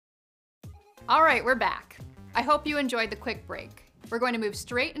All right, we're back. I hope you enjoyed the quick break. We're going to move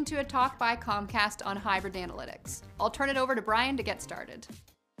straight into a talk by Comcast on hybrid analytics. I'll turn it over to Bryan to get started.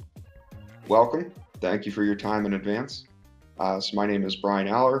 Welcome. Thank you for your time in advance. So my name is Bryan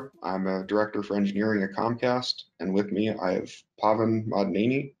Aller. I'm a Director for Engineering at Comcast, and with me I have Pavan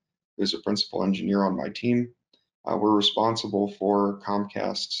Madnani, who's a Principal Engineer on my team. We're responsible for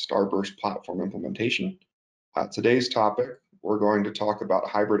Comcast's Starburst platform implementation. Today's topic, we're going to talk about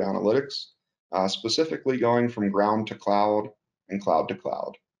hybrid analytics, specifically going from ground to cloud and cloud to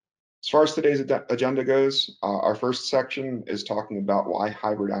cloud. As far as today's agenda goes, our first section is talking about why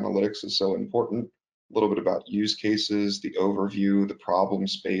hybrid analytics is so important, a little bit about use cases, the overview, the problem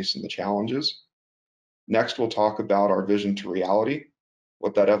space, and the challenges. Next, we'll talk about our vision to reality,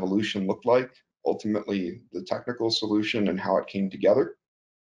 what that evolution looked like, ultimately the technical solution and how it came together.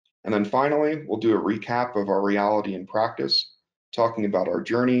 And then finally, we'll do a recap of our reality and practice, talking about our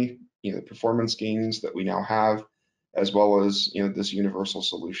journey, the performance gains that we now have, as well as this universal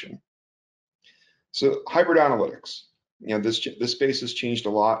solution. So hybrid analytics, this space has changed a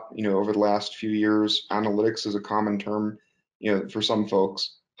lot, over the last few years. Analytics is a common term, for some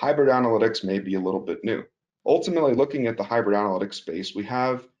folks. Hybrid analytics may be a little bit new. Ultimately, looking at the hybrid analytics space, we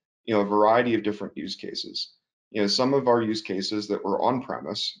have, a variety of different use cases. Some of our use cases that were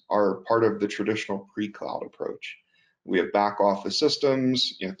on-premise are part of the traditional pre-cloud approach. We have back office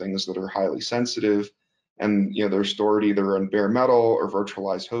systems, things that are highly sensitive, and they're stored either in bare metal or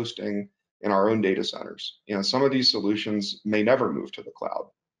virtualized hosting in our own data centers. Some of these solutions may never move to the cloud.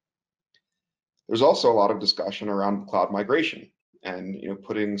 There's also a lot of discussion around cloud migration and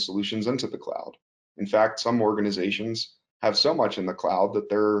putting solutions into the cloud. In fact, some organizations have so much in the cloud that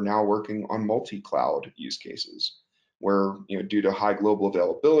they're now working on multi-cloud use cases where, due to high global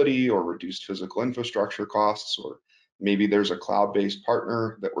availability or reduced physical infrastructure costs, or maybe there's a cloud-based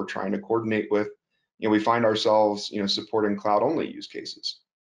partner that we're trying to coordinate with, we find ourselves, supporting cloud-only use cases.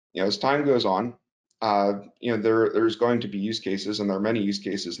 As time goes on, there's going to be use cases, and there are many use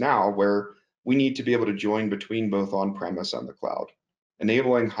cases now where we need to be able to join between both on-premise and the cloud,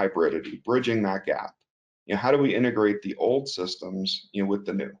 enabling hybridity, bridging that gap. How do we integrate the old systems, with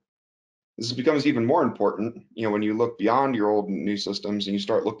the new? This becomes even more important, when you look beyond your old and new systems and you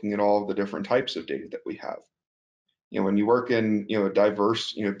start looking at all of the different types of data that we have. When you work in a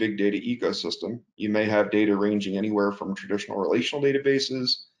diverse big data ecosystem, you may have data ranging anywhere from traditional relational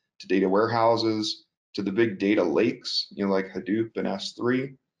databases to data warehouses to the big data lakes, like Hadoop and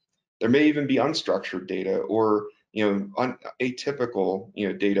S3. There may even be unstructured data or atypical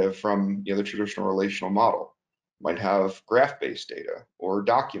data from the traditional relational model. Might have graph-based data or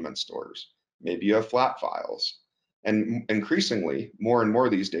document stores. Maybe you have flat files. And increasingly, more and more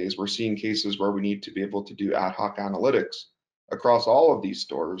these days, we're seeing cases where we need to be able to do ad hoc analytics across all of these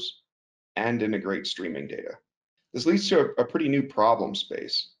stores and integrate streaming data. This leads to a pretty new problem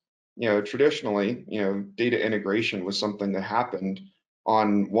space. Traditionally, data integration was something that happened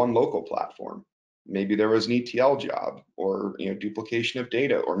on one local platform. Maybe there was an ETL job or duplication of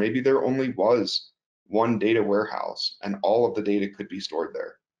data, or maybe there only was one data warehouse and all of the data could be stored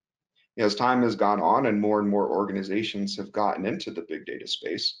there. As time has gone on and more organizations have gotten into the big data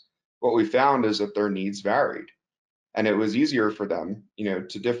space, what we found is that their needs varied, and it was easier for them,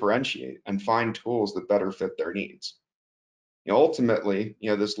 to differentiate and find tools that better fit their needs. Ultimately,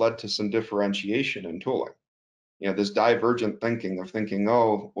 this led to some differentiation in tooling. This divergent thinking of thinking,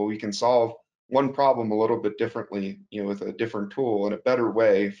 oh, well, we can solve one problem a little bit differently, with a different tool in a better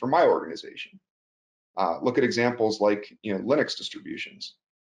way for my organization. Look at examples like, Linux distributions.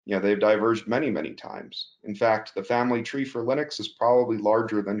 They've diverged many times. In fact, the family tree for Linux is probably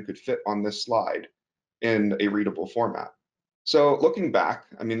larger than could fit on this slide in a readable format. So looking back,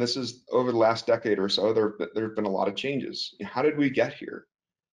 this is over the last decade or so, there have been a lot of changes. How did we get here?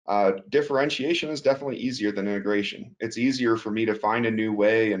 Differentiation is definitely easier than integration. It's easier for me to find a new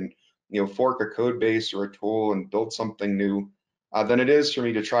way and fork a code base or a tool and build something new than it is for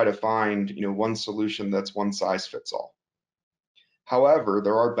me to try to find one solution that's one size fits all. However,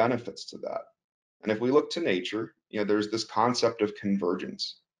 there are benefits to that. And if we look to nature, there's this concept of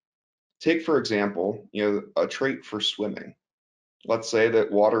convergence. Take, for example, a trait for swimming. Let's say that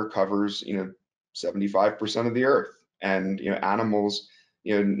water covers 75% of the earth, and animals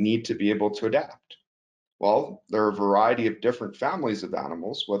need to be able to adapt. Well, there are a variety of different families of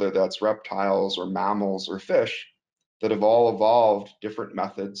animals, whether that's reptiles or mammals or fish, that have all evolved different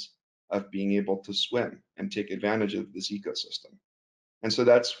methods of being able to swim and take advantage of this ecosystem. And so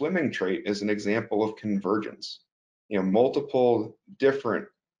that swimming trait is an example of convergence. Multiple different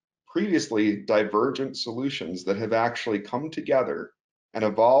previously divergent solutions that have actually come together and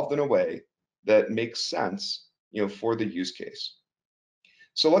evolved in a way that makes sense, for the use case.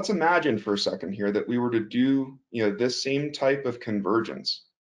 So let's imagine for a second here that we were to do, this same type of convergence,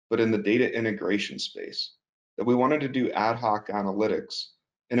 but in the data integration space, that we wanted to do ad hoc analytics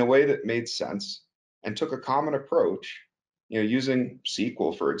in a way that made sense and took a common approach, using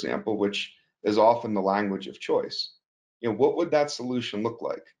SQL, for example, which is often the language of choice. What would that solution look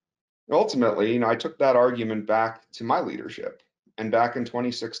like? Ultimately, I took that argument back to my leadership. And back in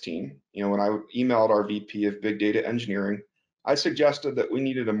 2016, when I emailed our VP of Big Data Engineering, I suggested that we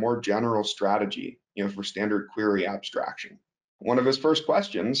needed a more general strategy, for standard query abstraction. One of his first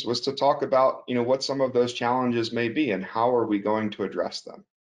questions was to talk about, what some of those challenges may be and how are we going to address them.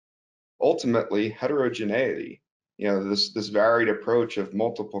 Ultimately, heterogeneity, this varied approach of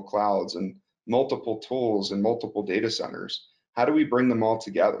multiple clouds and multiple tools and multiple data centers, how do we bring them all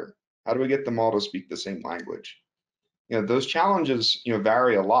together? How do we get them all to speak the same language? Those challenges,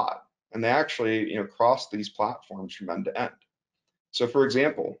 vary a lot, and they actually, cross these platforms from end to end. So for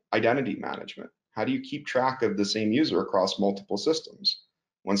example, identity management. How do you keep track of the same user across multiple systems?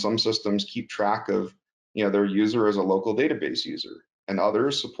 When some systems keep track of, their user as a local database user, and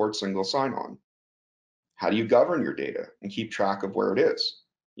others support single sign-on. How do you govern your data and keep track of where it is?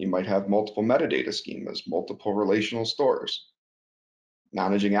 You might have multiple metadata schemas, multiple relational stores.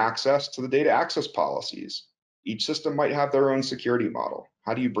 Managing access to the data access policies. Each system might have their own security model.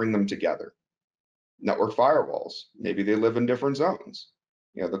 How do you bring them together? Network firewalls, maybe they live in different zones.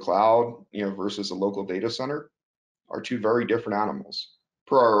 The cloud, versus a local data center are two very different animals.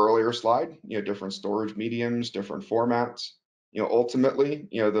 Per our earlier slide, different storage mediums, different formats. Ultimately,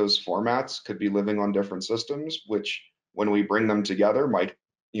 those formats could be living on different systems, which when we bring them together might,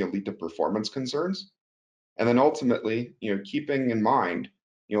 lead to performance concerns. And then ultimately, keeping in mind,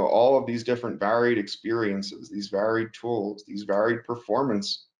 all of these different varied experiences, these varied tools, these varied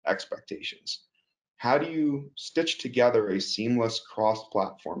performance expectations. How do you stitch together a seamless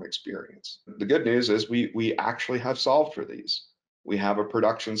cross-platform experience? The good news is we actually have solved for these. We have a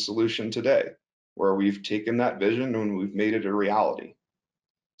production solution today where we've taken that vision and we've made it a reality.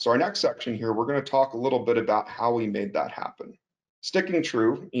 So our next section here, we're going to talk a little bit about how we made that happen. Sticking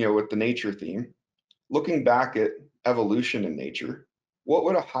true, with the nature theme, looking back at evolution in nature, what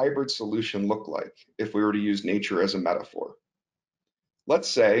would a hybrid solution look like if we were to use nature as a metaphor? Let's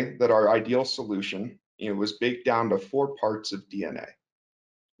say that our ideal solution, was baked down to 4 parts of DNA.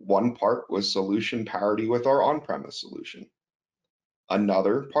 One part was solution parity with our on-premise solution.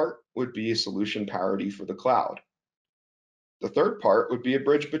 Another part would be solution parity for the cloud. The third part would be a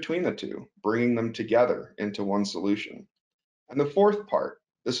bridge between the two, bringing them together into one solution. And the fourth part,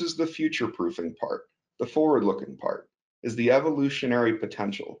 this is the future-proofing part, the forward-looking part, is the evolutionary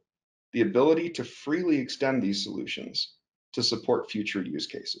potential, the ability to freely extend these solutions to support future use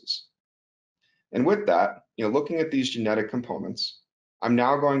cases. And with that, looking at these genetic components, I'm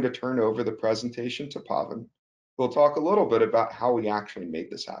now going to turn over the presentation to Pavan, who will talk a little bit about how we actually made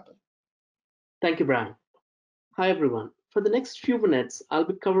this happen. Thank you, Bryan. Hi, everyone. For the next few minutes, I'll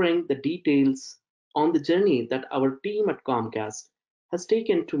be covering the details on the journey that our team at Comcast has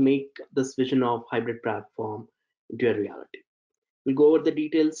taken to make this vision of hybrid platform into a reality. We'll go over the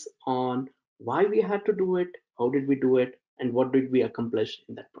details on why we had to do it, how did we do it, and what did we accomplish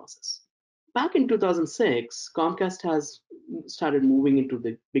in that process. Back in 2006, Comcast has started moving into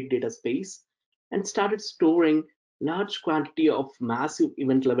the big data space and started storing large quantity of massive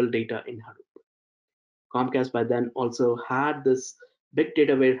event level data in Hadoop. Comcast by then also had this big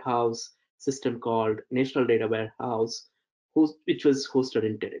data warehouse system called National Data Warehouse, which was hosted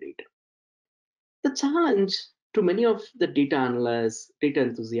in Teradata. The challenge to many of the data analysts, data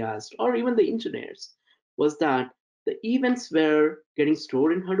enthusiasts, or even the engineers was that the events were getting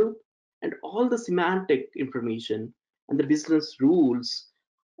stored in Hadoop and all the semantic information and the business rules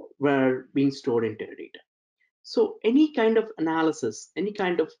were being stored in Teradata. So any kind of analysis, any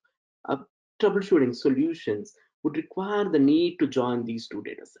kind of troubleshooting solutions would require the need to join these two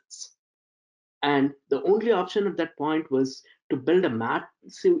data sets. And the only option at that point was to build a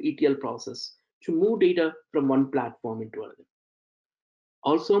massive ETL process to move data from one platform into another.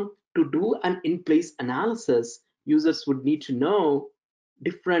 Also, to do an in-place analysis, users would need to know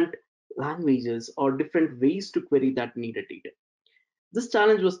different languages or different ways to query that needed data. This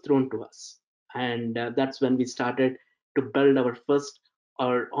challenge was thrown to us, and that's when we started to build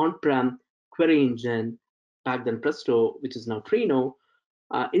our on-prem query engine, back then Presto, which is now Trino,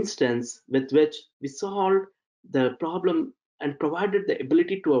 instance with which we solved the problem and provided the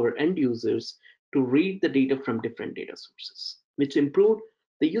ability to our end users to read the data from different data sources, which improved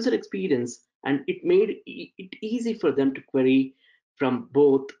the user experience and it made it easy for them to query from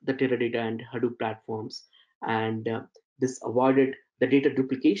both the Teradata and Hadoop platforms. And this avoided the data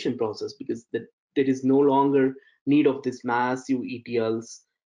duplication process because there is no longer need of this massive ETLs,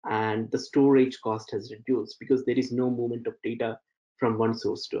 and the storage cost has reduced because there is no movement of data from one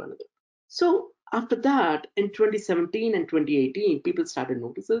source to another. So after that, in 2017 and 2018, people started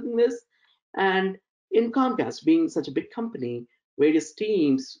noticing this. And in Comcast, being such a big company, various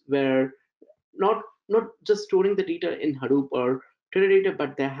teams were not just storing the data in Hadoop or Teradata,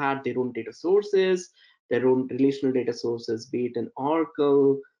 but they had their own data sources, their own relational data sources, be it an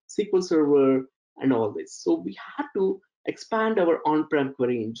Oracle, SQL Server, and all this. So we had to expand our on-prem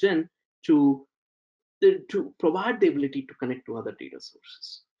query engine to provide the ability to connect to other data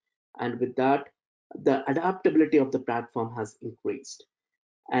sources. And with that, the adaptability of the platform has increased.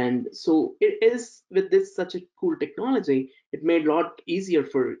 And so it is, with this such a cool technology, it made a lot easier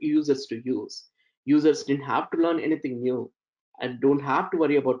for users to use. Users didn't have to learn anything new and don't have to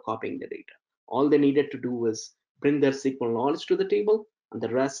worry about copying the data. All they needed to do was bring their SQL knowledge to the table, and the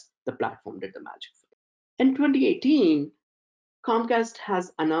rest, the platform did the magic for them. In 2018, Comcast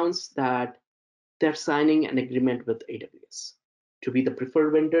has announced that they're signing an agreement with AWS to be the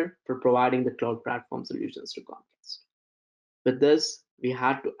preferred vendor for providing the cloud platform solutions to Comcast. With this, we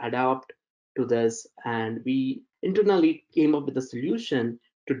had to adapt to this, and we internally came up with a solution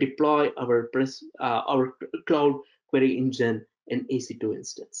to deploy our cloud query engine in EC2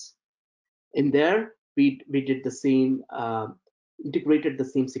 instance. In there, we did the same, integrated the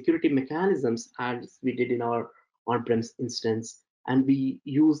same security mechanisms as we did in our on-premise instance, and we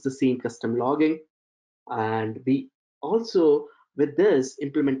use the same custom logging. And we also, with this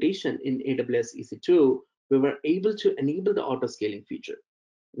implementation in AWS EC2, we were able to enable the auto scaling feature,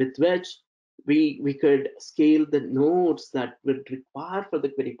 with which we could scale the nodes that would require for the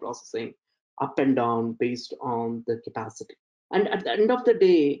query processing up and down based on the capacity. And at the end of the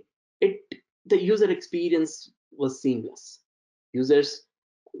day, the user experience was seamless. Users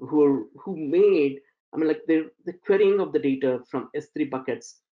who made, I mean, like the querying of the data from S3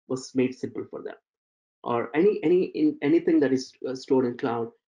 buckets was made simple for them, or anything that is stored in cloud,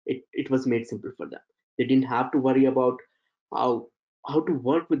 it was made simple for them. They didn't have to worry about how to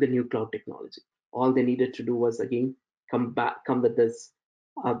work with the new cloud technology. All they needed to do was, again, come with this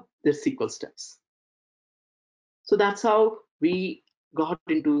the SQL steps. So that's how we got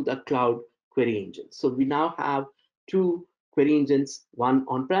into the cloud query engine. So we now have two query engines, one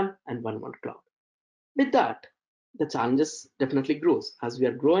on-prem and one on cloud. With that, the challenges definitely grows. As we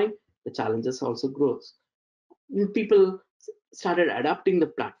are growing, the challenges also grows. People started adapting the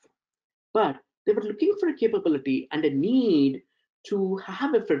platform, but they were looking for a capability and a need to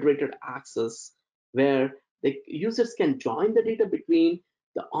have a federated access where the users can join the data between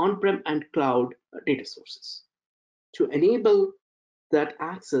the on-prem and cloud data sources. To enable that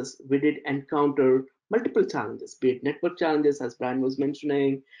access, we did encounter multiple challenges, be it network challenges, as Bryan was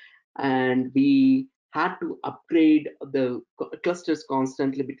mentioning, and we had to upgrade the clusters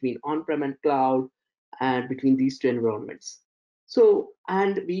constantly between on-prem and cloud and between these two environments. So,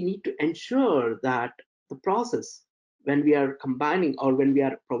 and we need to ensure that the process, when we are combining or when we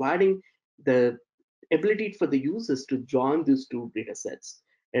are providing the ability for the users to join these two data sets,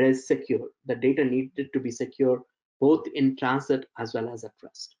 it is secure. The data needed to be secure both in transit as well as at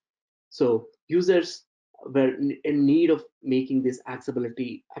rest. So users were in need of making this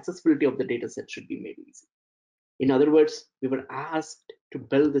accessibility of the data set should be made easy. In other words, we were asked to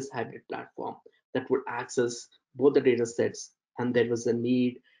build this hybrid platform that would access both the data sets, and there was a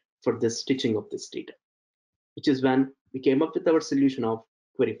need for the stitching of this data, which is when we came up with our solution of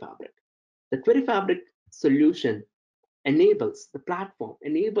Query Fabric. The Query Fabric solution enables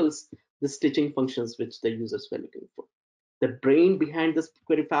the stitching functions which the users were looking for. The brain behind this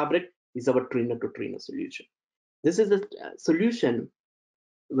Query Fabric is our trainer to trainer solution. This is a solution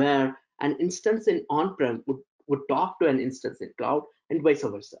where an instance in on-prem would talk to an instance in cloud, and vice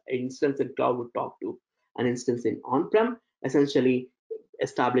versa. An instance in cloud would talk to an instance in on-prem, essentially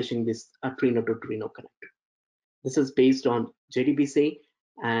establishing this trainer to trainer connector. This is based on JDBC,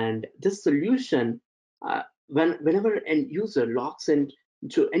 and this solution, whenever an user logs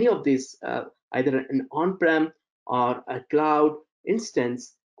into any of these, either an on-prem or a cloud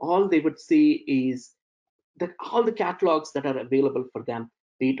instance, all they would see is all the catalogs that are available for them,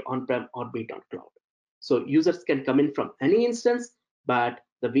 be it on-prem or be it on cloud. So users can come in from any instance, but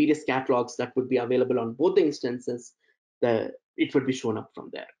the various catalogs that would be available on both the instances, it would be shown up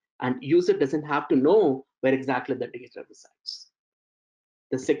from there. And user doesn't have to know where exactly the data resides.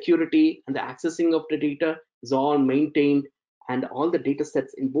 The security and the accessing of the data is all maintained, and all the data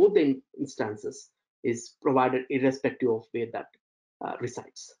sets in both the instances is provided irrespective of where that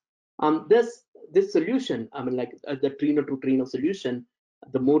resides. This solution, I mean, like the Trino to Trino solution,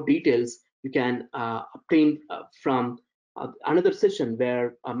 the more details you can obtain from another session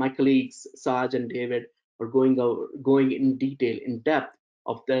where my colleagues Saj and David are going in detail, in depth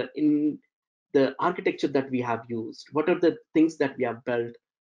of the architecture that we have used. What are the things that we have built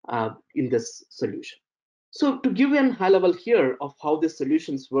in this solution? So to give you a high level here of how this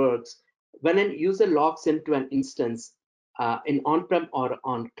solutions works, when a user logs into an instance in on-prem or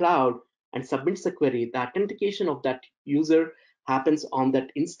on cloud and submits a query, the authentication of that user happens on that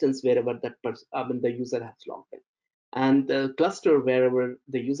instance wherever the user has logged in. And the cluster wherever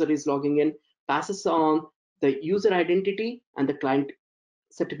the user is logging in passes on the user identity and the client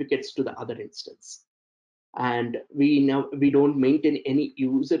certificates to the other instance. And we don't maintain any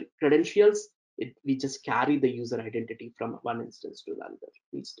user credentials. We just carry the user identity from one instance to the other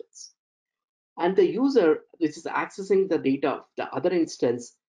instance. And the user which is accessing the data of the other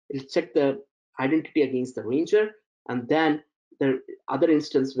instance will check the identity against the ranger, and then the other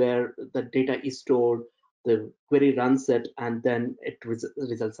instance where the data is stored, the query runs it, and then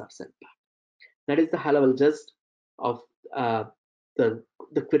results are sent back. That is the high level gist of the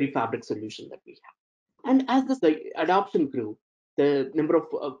query fabric solution that we have. And as the adoption grew, the number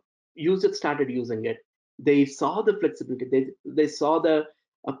of users started using it. They saw the flexibility. They saw the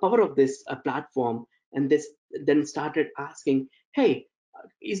power of this platform, and this then started asking, "Hey,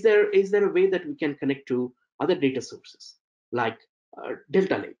 is there a way that we can connect to other data sources like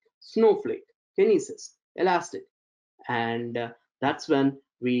Delta Lake, Snowflake, Kinesis, Elastic?" And that's when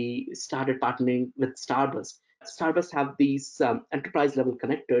we started partnering with Starburst. Starburst have these enterprise level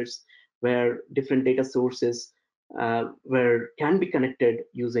connectors where different data sources can be connected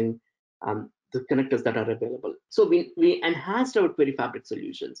using the connectors that are available. So we enhanced our query fabric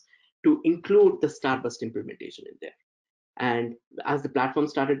solutions to include the Starburst implementation in there. And as the platform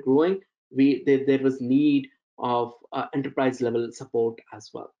started growing, there was need of enterprise level support as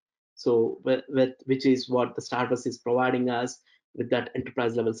well. So which is what the Starburst is providing us with, that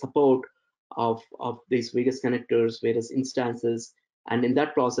enterprise level support of these various connectors, various instances. And in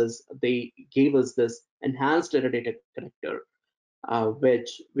that process, they gave us this enhanced Teradata connector,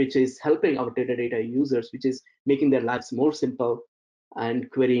 which is helping our Teradata users, which is making their lives more simple and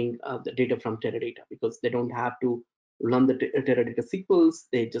querying the data from Teradata, because they don't have to run the Teradata SQLs.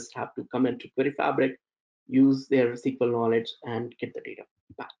 They just have to come into Query Fabric, use their SQL knowledge, and get the data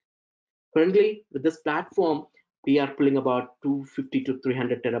back. Currently, with this platform, we are pulling about 250 to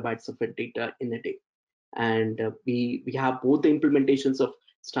 300 terabytes of data in a day. And we have both the implementations of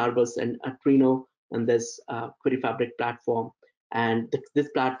Starburst and Trino and this Query Fabric platform. And this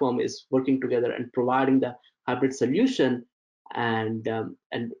platform is working together and providing the hybrid solution and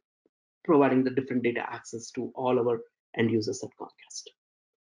providing the different data access to all our end users at Comcast.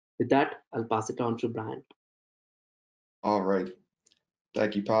 With that, I'll pass it on to Bryan. All right.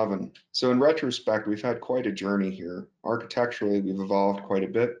 Thank you, Pavan. So in retrospect, we've had quite a journey here. Architecturally, we've evolved quite a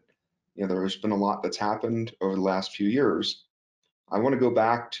bit. There's been a lot that's happened over the last few years. I want to go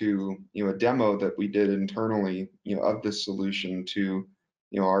back to a demo that we did internally of this solution to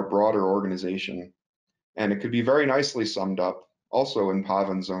our broader organization. And it could be very nicely summed up, also in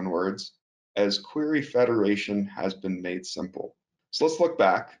Pavan's own words, as query federation has been made simple. So let's look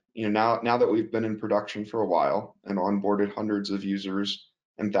back. Now that we've been in production for a while and onboarded hundreds of users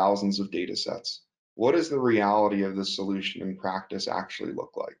and thousands of data sets, what does the reality of this solution in practice actually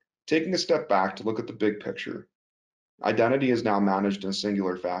look like? Taking a step back to look at the big picture, identity is now managed in a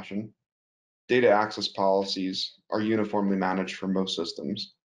singular fashion. Data access policies are uniformly managed for most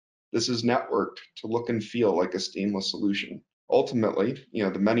systems. This is networked to look and feel like a seamless solution. Ultimately,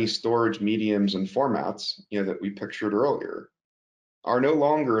 the many storage mediums and formats that we pictured earlier are no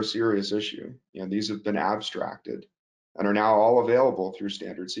longer a serious issue. These have been abstracted and are now all available through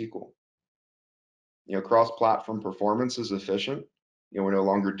standard SQL. Cross-platform performance is efficient. We're no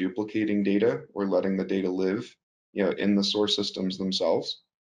longer duplicating data. We're letting the data live, in the source systems themselves.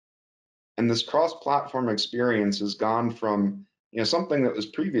 And this cross-platform experience has gone from something that was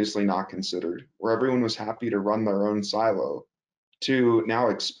previously not considered, where everyone was happy to run their own silo, to now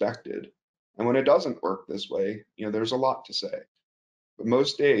expected. And when it doesn't work this way, there's a lot to say. But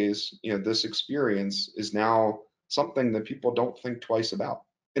most days, this experience is now something that people don't think twice about.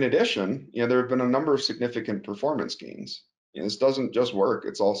 In addition, there have been a number of significant performance gains. This doesn't just work,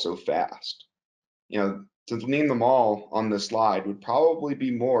 it's also fast. To name them all on this slide would probably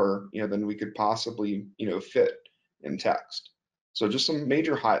be more than we could possibly fit in text. So just some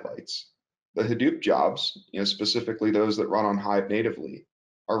major highlights. The Hadoop jobs, specifically those that run on Hive natively,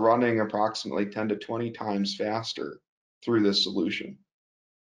 are running approximately 10 to 20 times faster through this solution.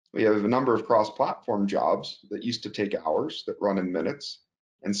 We have a number of cross-platform jobs that used to take hours that run in minutes,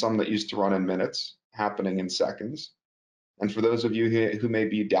 and some that used to run in minutes, happening in seconds. And for those of you who may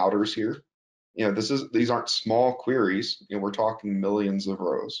be doubters here, these aren't small queries. We're talking millions of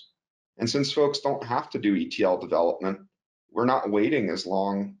rows. And since folks don't have to do ETL development, we're not waiting as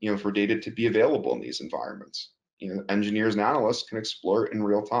long, for data to be available in these environments. Engineers and analysts can explore it in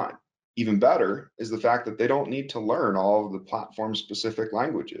real time. Even better is the fact that they don't need to learn all of the platform-specific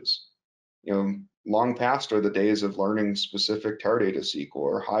languages. Long past are the days of learning specific Teradata SQL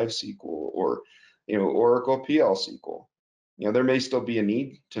or Hive SQL or, Oracle PL SQL. There may still be a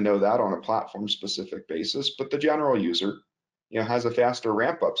need to know that on a platform-specific basis, but the general user, has a faster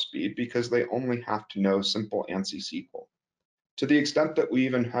ramp-up speed because they only have to know simple ANSI SQL. To the extent that we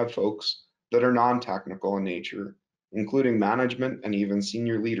even have folks that are non-technical in nature, including management and even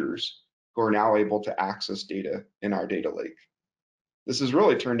senior leaders, who are now able to access data in our data lake. This has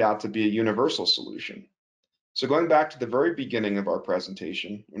really turned out to be a universal solution. So going back to the very beginning of our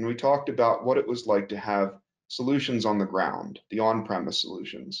presentation, when we talked about what it was like to have solutions on the ground, the on-premise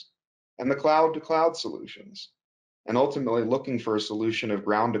solutions, and the cloud-to-cloud solutions, and ultimately looking for a solution of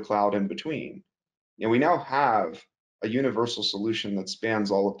ground to cloud in between, we now have a universal solution that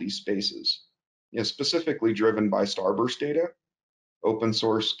spans all of these spaces, specifically driven by Starburst data, open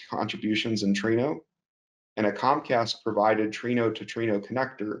source contributions in Trino, and a Comcast provided Trino to Trino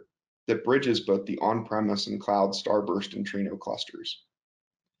connector that bridges both the on-premise and cloud Starburst and Trino clusters.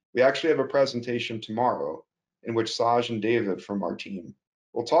 We actually have a presentation tomorrow in which Saj and David from our team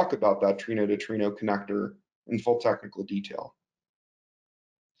will talk about that Trino to Trino connector in full technical detail.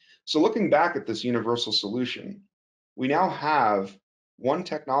 So looking back at this universal solution, we now have one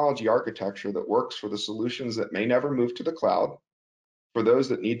technology architecture that works for the solutions that may never move to the cloud, for those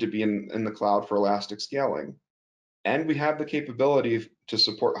that need to be in the cloud for elastic scaling, and we have the capability to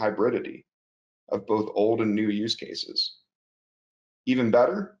support hybridity of both old and new use cases. Even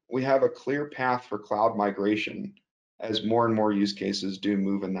better, we have a clear path for cloud migration as more and more use cases do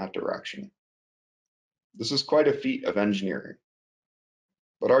move in that direction. This is quite a feat of engineering,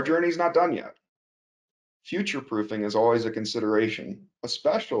 but our journey's not done yet. Future-proofing is always a consideration,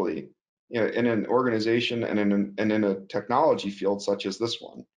 especially in an organization and in a technology field such as this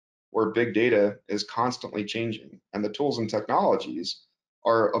one, where big data is constantly changing and the tools and technologies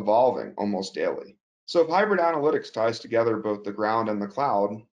are evolving almost daily. So if hybrid analytics ties together both the ground and the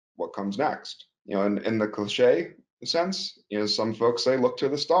cloud, what comes next? In the cliche sense, some folks say look to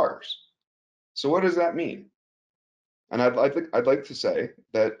the stars. So what does that mean? And I'd like to say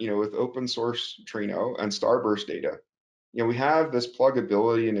that with open source Trino and Starburst data, we have this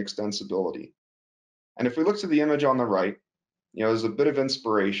pluggability and extensibility. And if we look to the image on the right, there's a bit of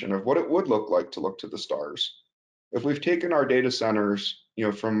inspiration of what it would look like to look to the stars. If we've taken our data centers,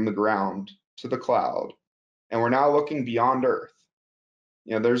 from the ground to the cloud, and we're now looking beyond Earth,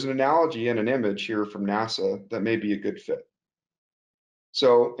 there's an analogy and an image here from NASA that may be a good fit.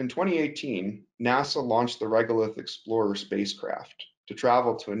 So in 2018, NASA launched the Regolith Explorer spacecraft to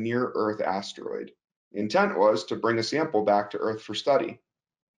travel to a near-Earth asteroid. The intent was to bring a sample back to Earth for study.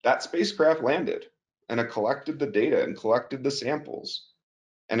 That spacecraft landed, and it collected the data and collected the samples.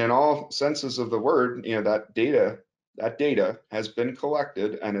 And in all senses of the word, that data has been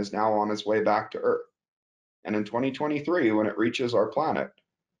collected and is now on its way back to Earth. And in 2023, when it reaches our planet,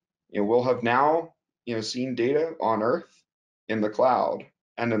 we'll have now, seen data on Earth, in the cloud,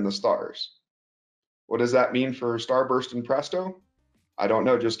 and in the stars. What does that mean for Starburst and Presto? I don't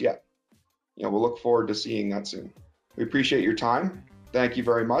know just yet. We'll look forward to seeing that soon. We appreciate your time. Thank you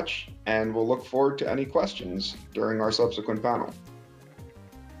very much, and we'll look forward to any questions during our subsequent panel.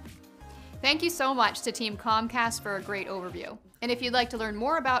 Thank you so much to Team Comcast for a great overview. And if you'd like to learn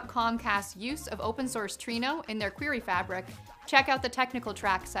more about Comcast's use of open source Trino in their query fabric, check out the technical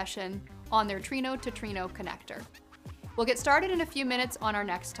track session on their Trino to Trino connector. We'll get started in a few minutes on our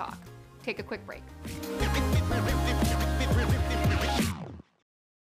next talk. Take a quick break.